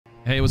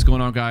Hey, what's going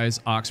on, guys?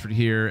 Oxford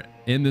here.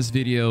 In this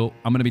video,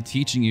 I'm going to be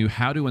teaching you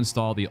how to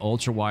install the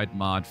Ultrawide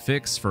mod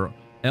fix for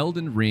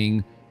Elden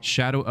Ring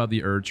Shadow of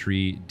the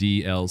Erdtree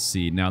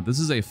DLC. Now, this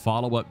is a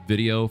follow-up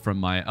video from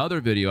my other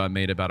video I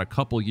made about a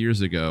couple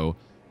years ago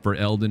for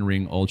Elden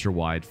Ring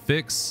Ultrawide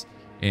Fix,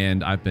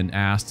 and I've been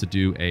asked to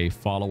do a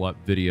follow-up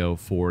video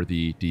for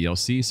the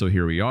DLC, so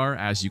here we are.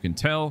 As you can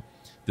tell,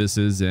 this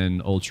is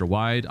an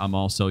ultra-wide. I'm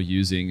also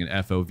using an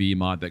FOV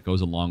mod that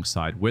goes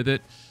alongside with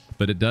it,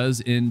 but it does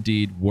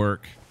indeed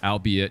work,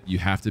 albeit you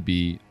have to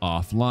be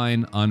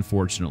offline,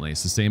 unfortunately.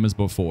 It's the same as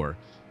before.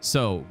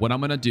 So what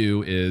I'm going to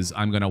do is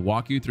I'm going to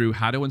walk you through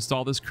how to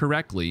install this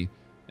correctly,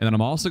 and then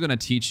I'm also going to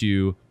teach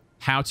you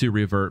how to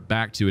revert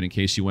back to it in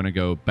case you want to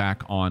go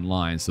back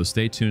online. So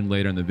stay tuned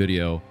later in the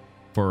video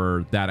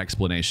for that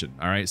explanation.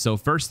 All right, so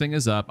first thing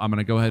is up. I'm going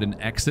to go ahead and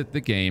exit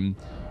the game,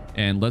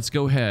 and let's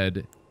go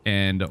ahead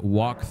and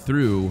walk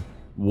through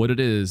what it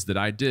is that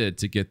I did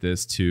to get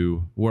this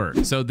to work.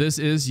 So this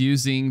is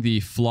using the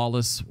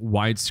flawless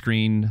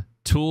widescreen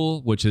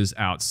tool, which is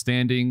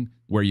outstanding.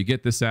 Where you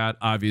get this at,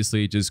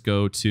 obviously just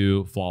go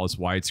to flawless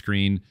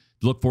widescreen,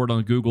 look for it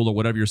on Google or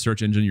whatever your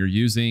search engine you're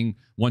using.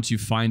 Once you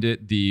find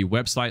it, the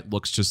website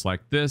looks just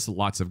like this,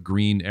 lots of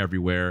green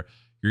everywhere.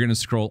 You're going to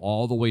scroll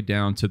all the way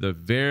down to the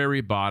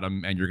very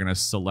bottom, and you're going to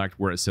select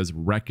where it says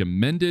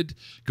recommended.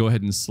 Go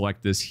ahead and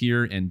select this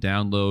here and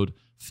download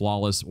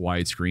flawless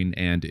widescreen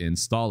and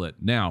install it.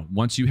 Now,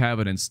 once you have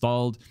it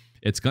installed,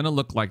 it's going to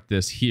look like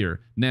this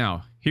here.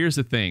 Now, here's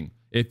the thing.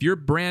 If you're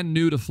brand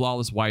new to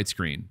flawless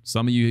widescreen,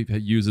 some of you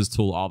use this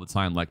tool all the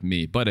time like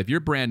me, but if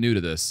you're brand new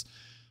to this,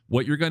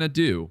 what you're going to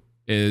do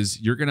is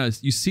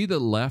you see the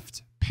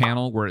left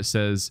panel where it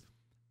says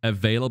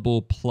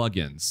available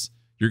plugins.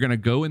 You're going to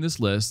go in this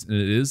list, and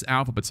it is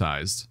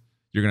alphabetized.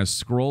 You're going to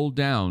scroll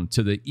down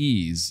to the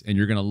E's, and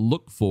you're going to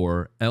look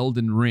for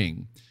Elden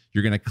Ring.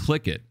 You're going to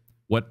click it.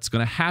 What's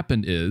going to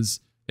happen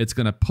is it's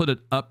going to put it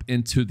up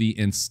into the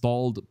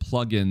installed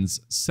plugins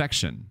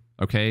section,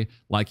 okay?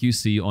 Like you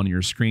see on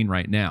your screen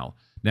right now.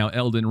 Now,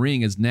 Elden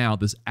Ring is now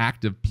this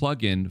active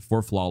plugin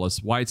for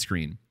flawless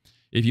widescreen.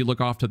 If you look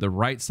off to the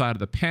right side of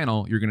the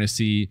panel, you're going to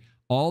see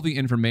all the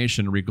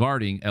information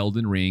regarding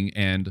Elden Ring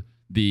and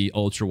the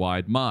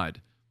Ultrawide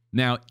mod.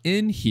 Now,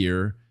 in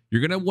here,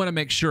 you're going to want to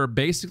make sure,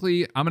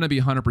 basically, I'm going to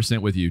be 100%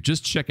 with you.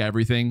 Just check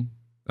everything,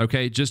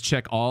 okay? Just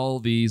check all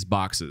these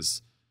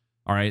boxes.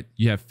 All right,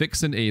 you have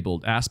fix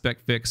enabled,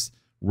 aspect fix,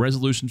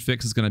 resolution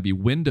fix is going to be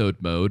windowed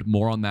mode.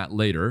 More on that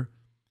later.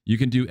 You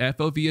can do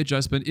FOV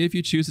adjustment if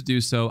you choose to do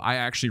so. I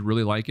actually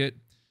really like it.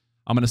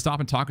 I'm going to stop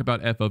and talk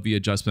about FOV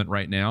adjustment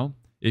right now.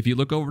 If you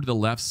look over to the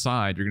left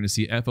side, you're going to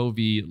see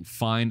FOV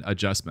fine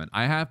adjustment.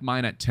 I have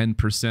mine at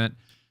 10%.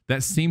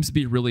 That seems to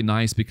be really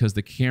nice because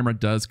the camera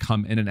does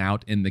come in and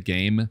out in the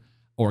game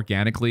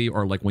organically,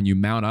 or like when you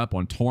mount up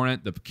on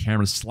torrent, the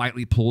camera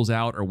slightly pulls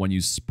out, or when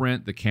you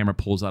sprint, the camera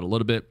pulls out a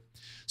little bit.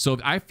 So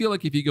I feel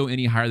like if you go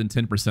any higher than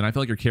 10%, I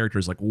feel like your character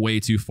is like way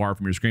too far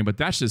from your screen, but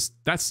that's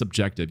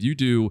subjective. You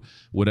do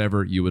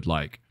whatever you would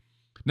like.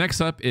 Next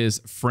up is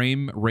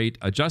frame rate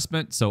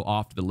adjustment. So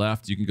off to the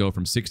left, you can go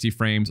from 60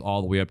 frames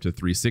all the way up to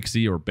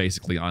 360, or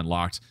basically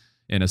unlocked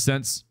in a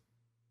sense.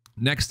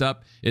 Next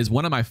up is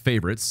one of my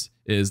favorites,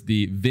 is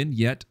the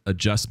vignette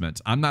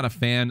adjustment. I'm not a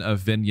fan of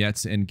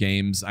vignettes in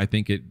games. I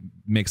think it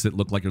makes it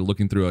look like you're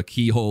looking through a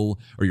keyhole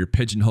or you're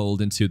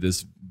pigeonholed into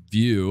this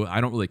view. I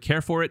don't really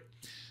care for it.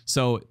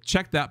 So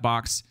check that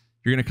box.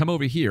 You're going to come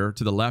over here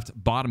to the left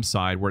bottom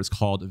side where it's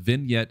called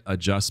vignette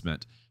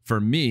adjustment. For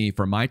me,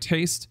 for my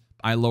taste,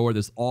 I lower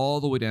this all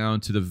the way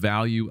down to the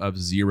value of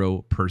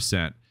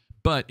 0%.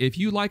 But if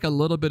you like a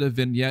little bit of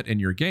vignette in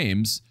your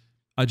games,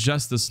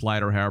 adjust the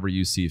slider however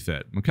you see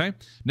fit, okay?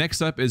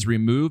 Next up is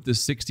remove the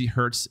 60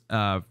 hertz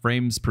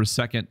frames per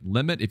second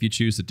limit if you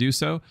choose to do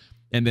so,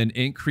 and then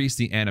increase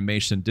the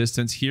animation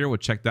distance here. We'll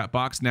check that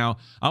box. Now,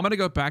 I'm going to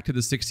go back to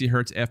the 60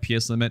 hertz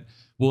FPS limit.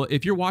 Well,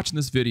 if you're watching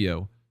this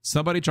video,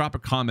 somebody drop a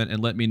comment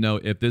and let me know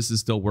if this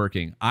is still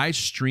working. I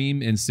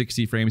stream in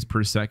 60 frames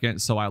per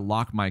second, so I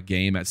lock my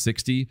game at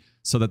 60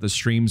 so that the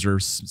streams are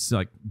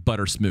like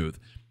butter smooth.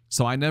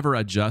 So I never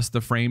adjust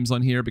the frames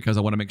on here because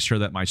I want to make sure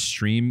that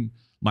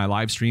my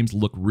live streams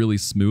look really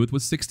smooth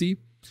with 60.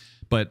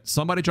 But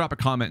somebody drop a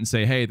comment and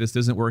say, hey, this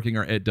isn't working,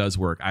 or it does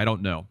work. I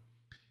don't know.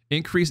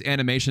 Increase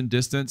animation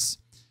distance.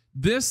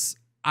 This,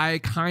 I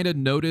kind of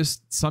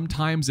noticed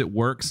sometimes it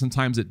works,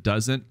 sometimes it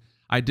doesn't.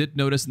 I did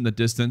notice in the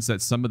distance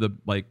that some of the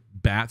like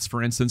bats,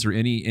 for instance, or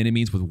any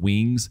enemies with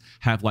wings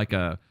have like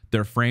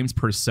their frames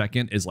per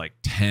second is like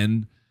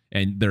 10,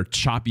 and their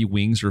choppy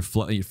wings are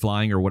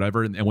flying or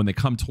whatever. And when they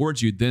come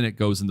towards you, then it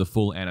goes into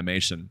full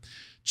animation.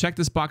 Check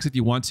this box if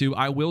you want to.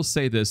 I will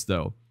say this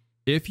though,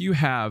 if you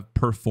have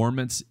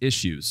performance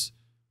issues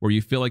where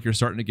you feel like you're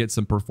starting to get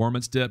some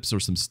performance dips or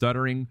some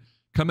stuttering,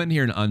 come in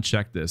here and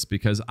uncheck this,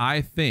 because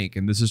I think,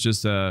 and this is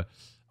just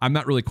I'm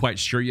not really quite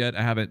sure yet.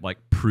 I haven't like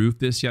proved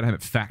this yet. I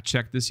haven't fact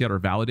checked this yet or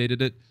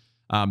validated it.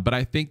 But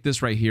I think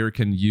this right here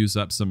can use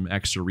up some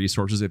extra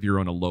resources if you're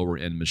on a lower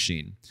end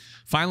machine.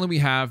 Finally, we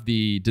have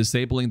the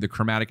disabling the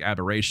chromatic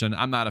aberration.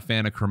 I'm not a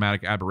fan of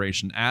chromatic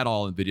aberration at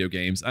all in video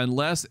games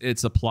unless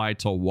it's applied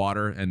to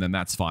water, and then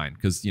that's fine.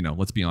 Because, you know,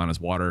 let's be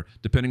honest, water,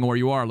 depending on where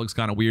you are, looks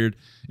kind of weird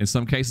in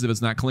some cases if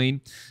it's not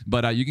clean.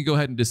 But you can go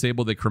ahead and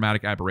disable the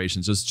chromatic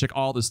aberrations. Just check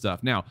all this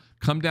stuff. Now,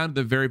 come down to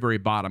the very, very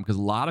bottom because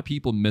a lot of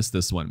people miss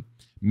this one.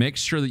 Make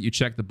sure that you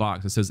check the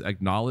box that says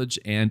acknowledge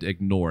and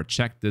ignore.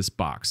 Check this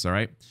box, all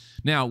right?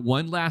 Now,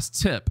 one last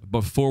tip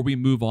before we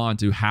move on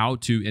to how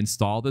to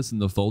install this in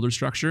the folder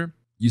structure.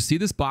 You see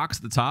this box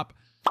at the top?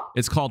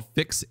 It's called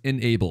Fix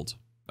Enabled,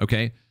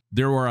 okay?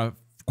 There were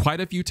quite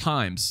a few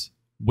times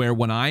where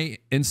when I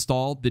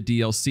installed the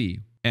DLC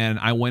and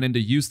I went in to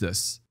use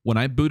this, when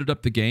I booted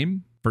up the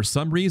game, for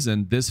some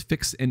reason, this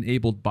Fix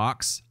Enabled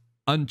box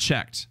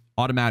unchecked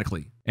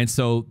automatically. And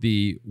so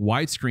the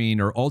widescreen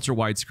or ultra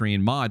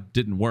widescreen mod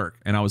didn't work.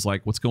 And I was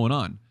like, what's going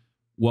on?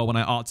 Well, when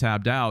I alt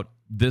tabbed out,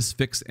 this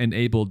Fix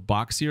Enabled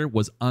box here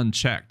was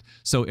unchecked.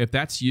 So if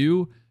that's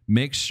you,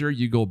 make sure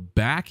you go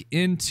back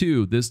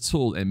into this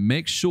tool and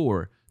make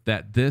sure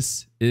that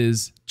this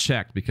is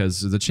checked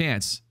because there's a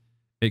chance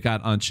it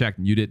got unchecked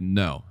and you didn't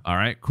know. All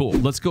right, cool.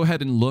 Let's go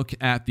ahead and look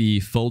at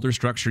the folder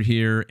structure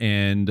here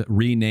and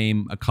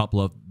rename a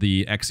couple of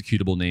the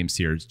executable names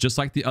here. Just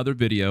like the other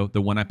video, the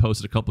one I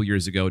posted a couple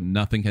years ago,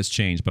 nothing has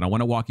changed, but I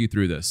want to walk you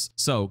through this.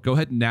 So go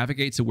ahead and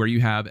navigate to where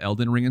you have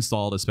Elden Ring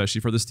installed,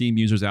 especially for the Steam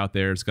users out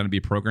there. It's going to be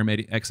Program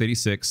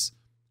x86,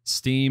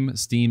 Steam,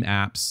 Steam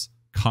Apps,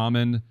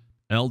 Common,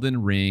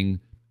 Elden Ring,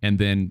 and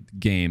then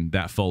Game,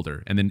 that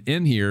folder. And then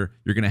in here,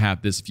 you're going to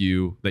have this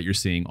view that you're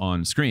seeing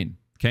on screen.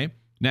 Okay.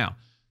 Now,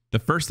 the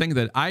first thing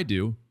that I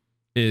do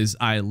is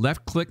I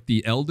left click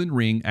the Elden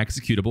Ring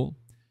executable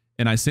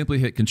and I simply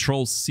hit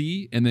Control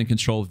C and then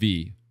Control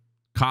V.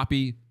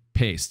 Copy,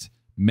 paste.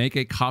 Make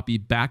a copy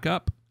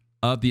backup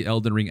of the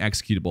Elden Ring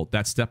executable.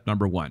 That's step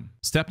number one.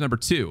 Step number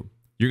two,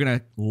 you're going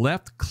to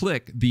left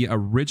click the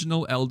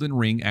original Elden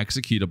Ring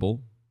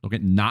executable. Okay,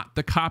 not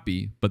the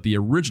copy, but the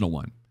original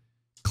one.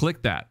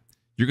 Click that.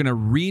 You're going to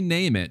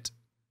rename it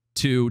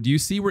to, do you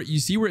see where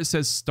it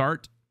says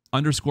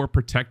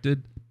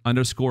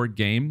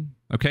start_protected_game?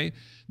 Okay,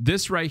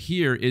 this right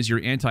here is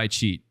your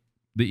anti-cheat,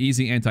 the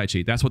easy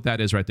anti-cheat. That's what that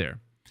is right there.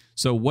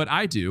 So what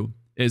I do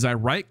is I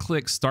right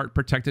click start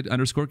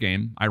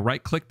protected_game. I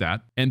right click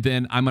that, and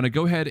then I'm going to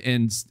go ahead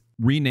and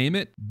rename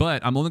it,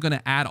 but I'm only going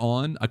to add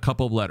on a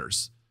couple of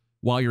letters.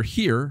 While you're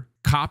here,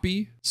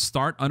 copy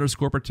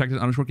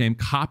start_protected_game,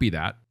 copy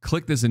that,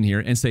 click this in here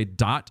and say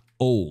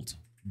 .old,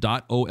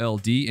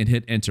 and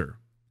hit enter.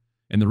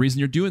 And the reason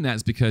you're doing that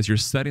is because you're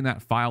setting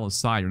that file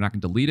aside. You're not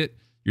going to delete it.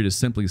 You're just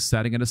simply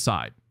setting it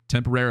aside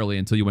temporarily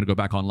until you want to go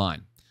back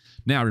online.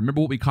 Now,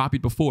 remember what we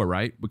copied before,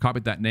 right? We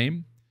copied that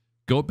name.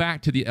 Go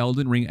back to the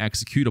Elden Ring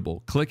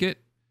executable. Click it,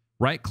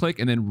 right click,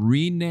 and then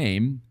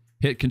rename,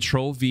 hit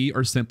Control V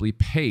or simply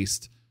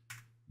paste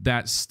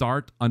that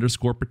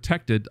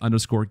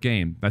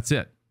start_protected_game. That's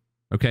it.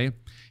 Okay?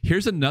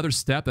 Here's another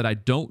step that I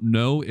don't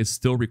know is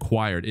still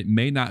required. It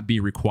may not be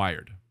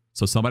required.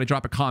 So somebody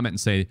drop a comment and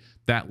say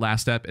that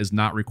last step is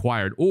not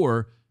required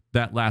or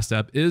that last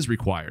step is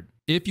required.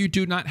 If you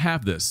do not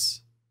have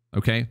this,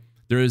 okay,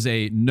 there is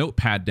a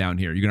notepad down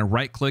here. You're going to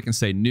right click and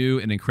say new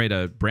and then create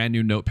a brand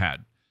new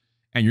notepad.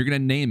 And you're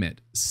going to name it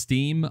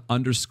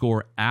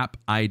Steam_app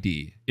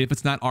ID if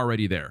it's not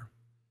already there.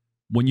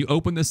 When you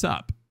open this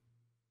up,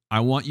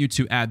 I want you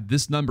to add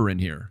this number in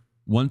here,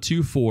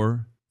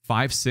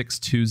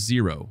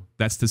 1245620.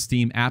 That's the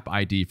Steam app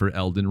ID for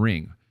Elden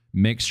Ring.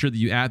 Make sure that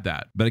you add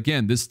that. But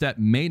again, this step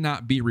may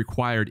not be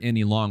required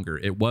any longer.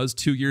 It was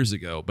 2 years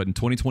ago, but in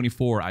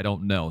 2024, I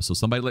don't know. So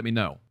somebody let me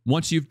know.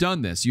 Once you've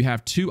done this, you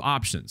have two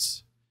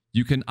options.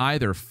 You can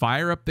either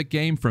fire up the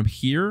game from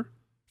here,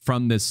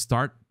 from this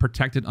start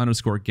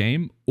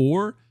protected_game,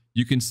 or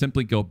you can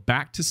simply go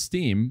back to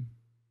Steam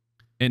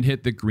and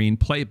hit the green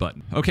play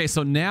button. Okay,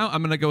 so now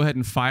I'm gonna go ahead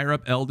and fire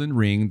up Elden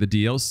Ring, the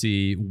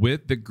DLC,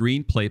 with the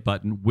green play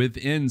button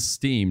within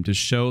Steam to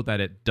show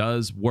that it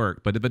does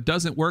work. But if it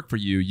doesn't work for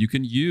you, you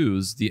can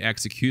use the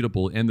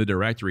executable in the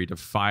directory to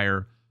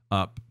fire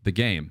up the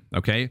game,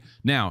 okay?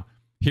 Now,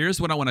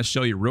 here's what I wanna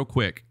show you real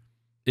quick,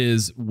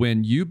 is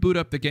when you boot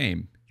up the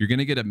game, you're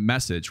gonna get a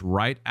message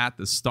right at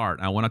the start.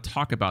 I wanna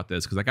talk about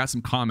this because I got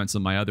some comments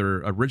on my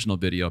other original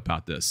video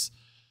about this.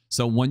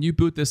 So when you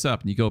boot this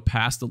up and you go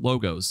past the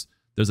logos,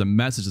 there's a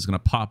message that's going to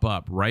pop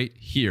up right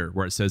here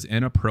where it says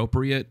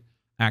inappropriate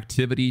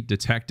activity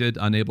detected,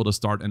 unable to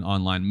start in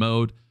online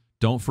mode.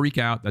 Don't freak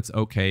out. That's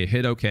okay.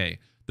 Hit okay.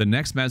 The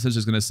next message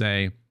is going to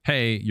say,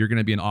 hey, you're going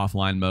to be in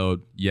offline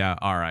mode. Yeah.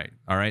 All right.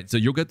 All right. So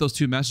you'll get those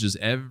two messages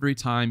every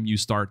time you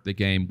start the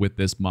game with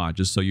this mod,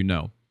 just so you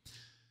know.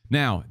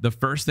 Now, the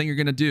first thing you're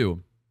going to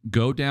do,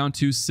 go down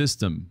to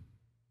System,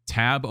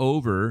 tab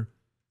over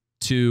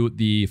to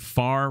the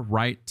far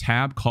right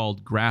tab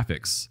called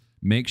Graphics.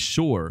 Make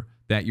sure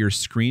that your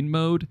screen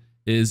mode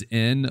is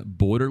in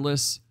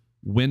borderless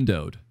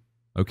windowed.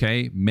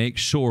 Okay, make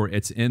sure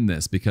it's in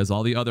this, because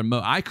all the other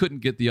I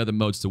couldn't get the other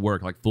modes to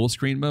work. Like full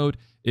screen mode,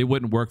 it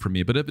wouldn't work for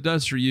me. But if it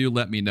does for you,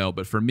 let me know.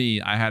 But for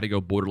me, I had to go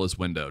borderless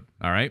windowed.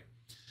 All right.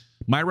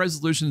 My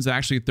resolution is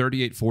actually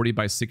 3840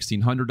 by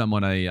 1600. I'm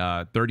on a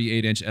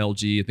 38-inch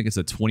LG. I think it's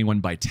a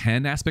 21 by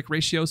 10 aspect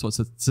ratio, so it's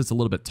a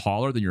little bit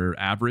taller than your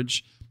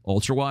average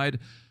ultra wide.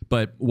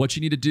 But what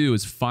you need to do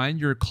is find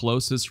your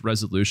closest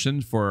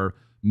resolution. For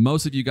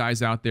most of you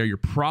guys out there, you're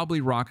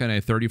probably rocking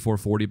a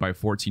 3440 by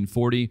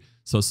 1440.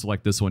 So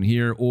select this one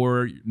here,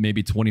 or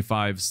maybe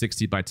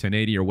 2560 by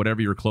 1080, or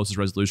whatever your closest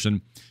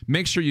resolution.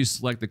 Make sure you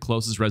select the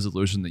closest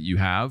resolution that you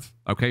have,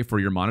 okay, for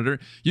your monitor.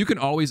 You can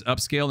always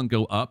upscale and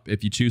go up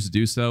if you choose to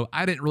do so.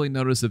 I didn't really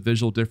notice a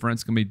visual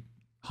difference. Gonna be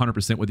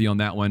 100% with you on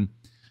that one.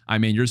 I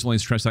mean, you're just only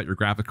stressed out your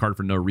graphic card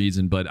for no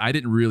reason, but I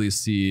didn't really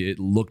see it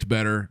looked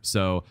better.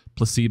 So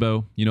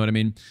placebo, you know what I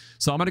mean?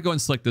 So I'm gonna go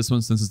and select this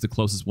one since it's the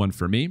closest one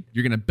for me.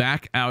 You're gonna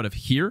back out of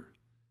here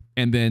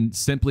and then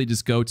simply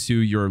just go to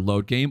your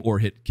load game or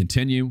hit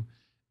continue.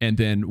 And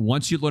then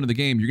once you load in the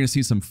game, you're gonna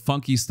see some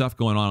funky stuff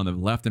going on the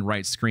left and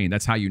right screen.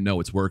 That's how you know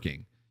it's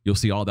working. You'll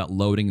see all that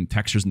loading and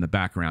textures in the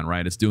background,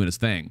 right? It's doing its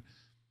thing.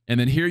 And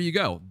then here you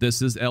go.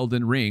 This is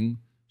Elden Ring,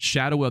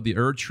 Shadow of the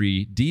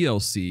Erdtree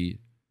DLC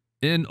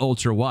in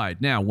ultra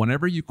wide. Now,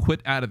 whenever you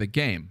quit out of the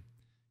game,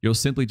 you'll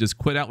simply just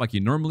quit out like you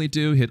normally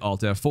do, hit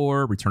Alt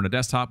F4, return to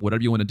desktop,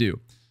 whatever you want to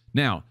do.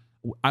 Now,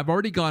 I've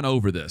already gone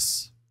over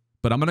this,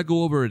 but I'm going to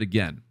go over it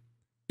again.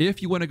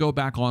 If you want to go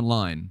back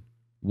online,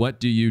 what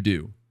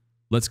do?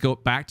 Let's go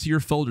back to your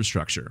folder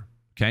structure,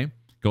 okay?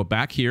 Go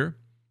back here.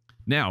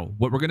 Now,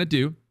 what we're going to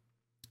do,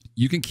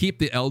 you can keep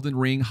the Elden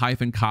Ring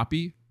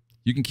 -copy.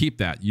 You can keep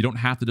that. You don't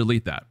have to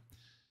delete that.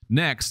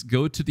 Next,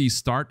 go to the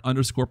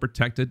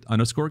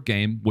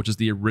start_protected_game, which is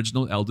the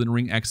original Elden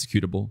Ring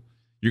executable.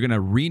 You're going to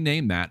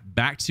rename that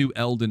back to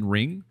Elden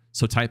Ring.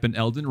 So type in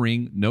Elden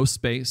Ring, no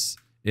space,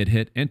 and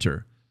hit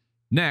enter.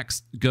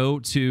 Next, go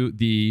to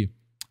the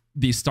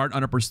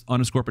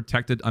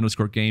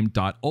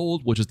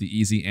start_protected_game.old, which is the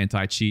easy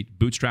anti-cheat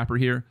bootstrapper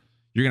here.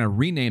 You're going to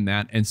rename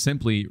that and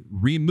simply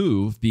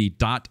remove the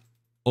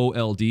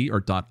 .old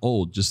or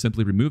 .old. Just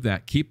simply remove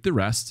that, keep the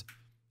rest,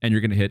 and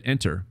you're going to hit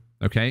enter,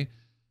 okay?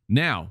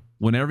 Now,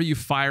 whenever you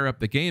fire up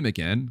the game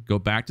again, go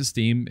back to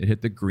Steam and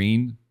hit the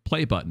green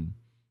play button.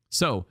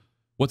 So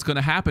what's going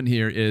to happen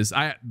here is,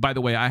 by the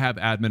way, I have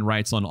admin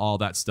rights on all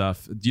that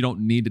stuff. You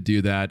don't need to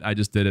do that. I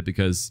just did it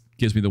because it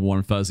gives me the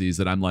warm fuzzies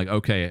that I'm like,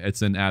 okay,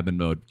 it's in admin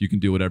mode. You can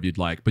do whatever you'd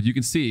like. But you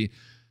can see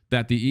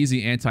that the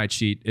easy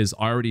anti-cheat is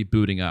already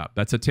booting up.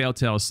 That's a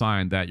telltale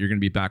sign that you're going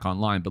to be back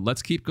online. But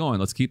let's keep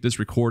going. Let's keep this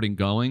recording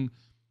going.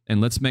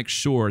 And let's make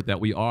sure that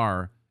we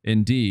are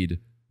indeed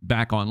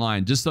back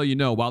online. Just so you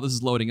know, while this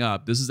is loading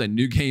up, this is a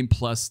new game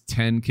plus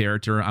 10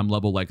 character. I'm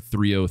level like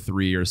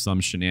 303 or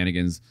some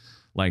shenanigans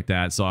like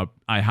that. So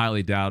I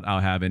highly doubt I'll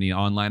have any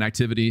online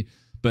activity.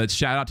 But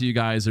shout out to you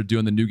guys that are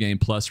doing the new game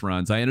plus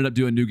runs. I ended up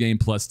doing new game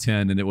plus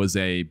 10 and it was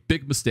a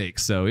big mistake.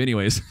 So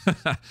anyways,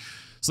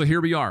 so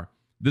here we are.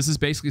 This is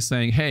basically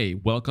saying, hey,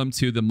 welcome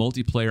to the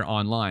multiplayer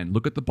online.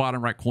 Look at the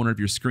bottom right corner of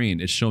your screen.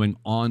 It's showing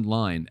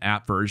online,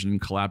 app version,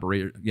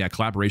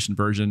 collaboration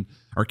version,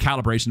 or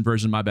calibration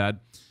version, my bad.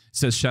 It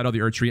says Shadow of the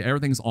Erdtree.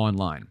 Everything's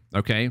online,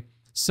 okay?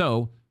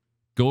 So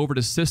go over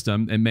to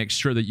System and make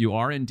sure that you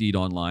are indeed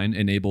online,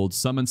 enabled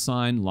summon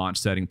sign, launch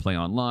setting, play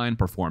online,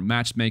 perform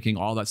matchmaking,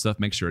 all that stuff.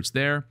 Make sure it's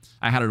there.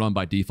 I had it on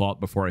by default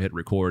before I hit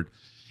record.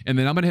 And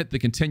then I'm going to hit the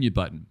continue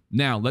button.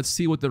 Now, let's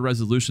see what the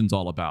resolution's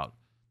all about.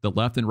 The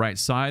left and right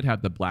side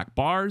have the black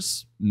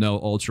bars. No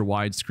ultra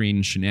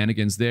widescreen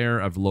shenanigans there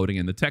of loading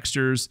in the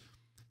textures.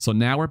 So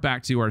now we're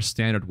back to our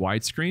standard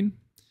widescreen.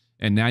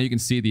 And now you can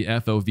see the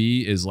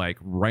FOV is like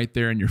right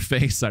there in your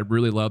face. I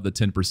really love the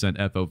 10%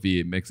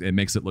 FOV. It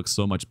makes it look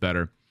so much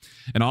better.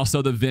 And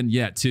also the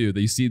vignette too.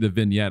 You see the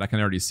vignette. I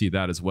can already see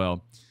that as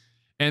well.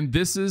 And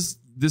this is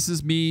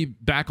me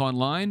back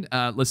online.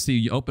 Let's see.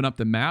 You open up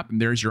the map,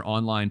 and there's your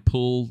online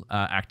pool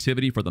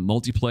activity for the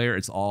multiplayer.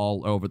 It's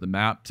all over the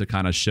map to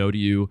kind of show to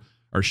you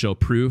or show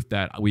proof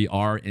that we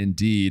are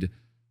indeed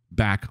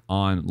back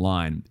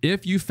online.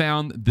 If you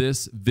found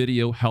this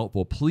video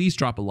helpful, please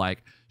drop a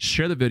like,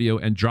 share the video,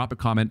 and drop a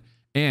comment,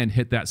 and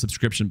hit that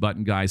subscription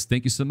button, guys.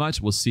 Thank you so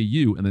much. We'll see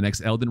you in the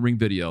next Elden Ring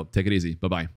video. Take it easy. Bye-bye.